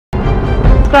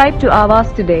Subscribe to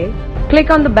Awaaz today. Click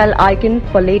on the bell icon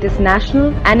for latest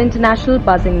national and international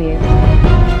buzzing news.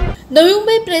 Navi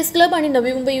Mumbai press club आणि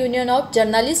Navi Mumbai union of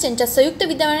journalist यांच्या संयुक्त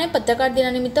विद्यमाने पत्रकार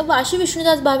दिनानिमित्त वाशी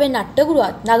विष्णुदास भावे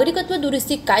नाट्यगृहात नागरिकत्व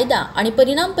दुरुस्ती कायदा आणि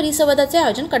परिणाम परिसंवादाचे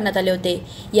आयोजन करण्यात आले होते।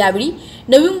 यावेळी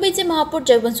नवी मुंबईचे महापौर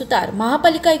जयवंत सुतार,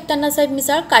 महापालिका आयुक्त अण्णासाहेब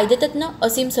मिसाळ, कायदेतज्ञ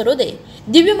असीम सरोदे,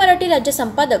 दिव्य मराठी राज्य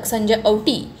संपादक संजय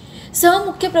औटी,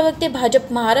 सहमुख्य प्रवक्ते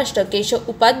भाजप महाराष्ट्र केशव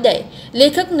उपाध्याय,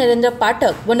 लेखक नरेंद्र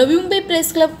पाठक व नवी मुंबई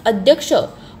प्रेस क्लब अध्यक्ष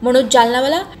मनोज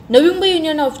जालनावाला, नवी मुंबई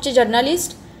युनियन ऑफचे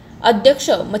जर्नलिस्ट अध्यक्ष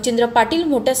मचिंद्र पाटील,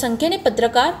 मोठ्या संख्येने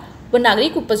पत्रकार व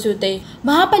नागरिक उपस्थित होते।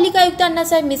 महापालिका आयुक्त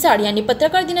अण्णासाहेब मिसाळ यांनी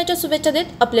पत्रकार दिनाच्या शुभेच्छा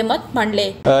देत आपले मत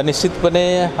मांडले। निश्चितपणे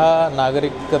हा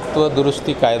नागरिकत्व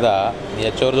दुरुस्ती कायदा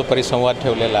याच्यावर जो परिसंवाद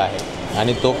ठेवलेला आहे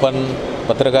आणि तो पण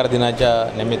पत्रकार दिनाच्या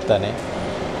निमित्ताने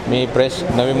मी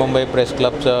नवी मुंबई प्रेस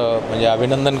क्लबचं म्हणजे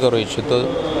अभिनंदन करू इच्छितो,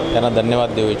 त्यांना धन्यवाद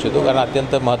देऊ इच्छितो, कारण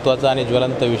अत्यंत महत्त्वाचा आणि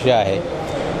ज्वलंत विषय आहे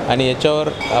आणि याच्यावर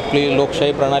आपली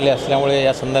लोकशाही प्रणाली असल्यामुळे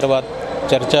या संदर्भात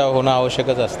चर्चा होणं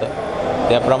आवश्यकच असतं।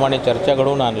 त्याप्रमाणे चर्चा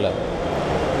घडवून आणलं,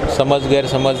 समज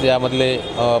गैरसमज यामधले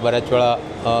बऱ्याच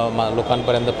वेळा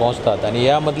लोकांपर्यंत पोहोचतात आणि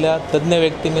यामधल्या तज्ज्ञ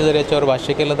व्यक्तींनी जर याच्यावर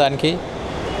भाष्य केलं तर आणखी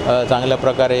चांगल्या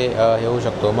प्रकारे हे होऊ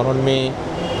शकतो, म्हणून मी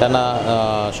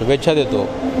त्यांना शुभेच्छा देतो।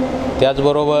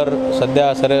 त्याचबरोबर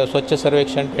सध्या स्वच्छ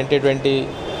सर्वेक्षण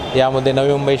 2020 यामध्ये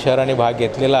नवी मुंबई शहराने भाग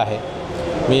घेतलेला आहे।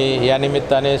 मी या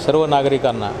निमित्ताने सर्व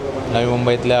नागरिकांना नवी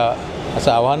मुंबईतल्या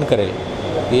असं आवाहन करेल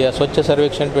की या स्वच्छ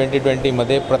सर्वेक्षण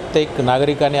 2020मध्ये प्रत्येक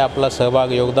नागरिकाने आपला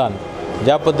सहभाग, योगदान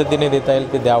ज्या पद्धतीने देता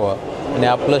येईल ते द्यावं आणि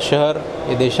आपलं शहर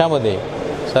हे देशामध्ये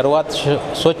सर्वात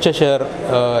स्वच्छ शहर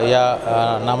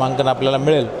या नामांकन आपल्याला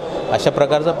मिळेल अशा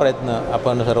प्रकारचा प्रयत्न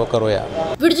आपण सर्व करूया।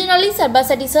 Video journalist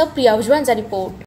सरबासाठी Priya उजवांचा report.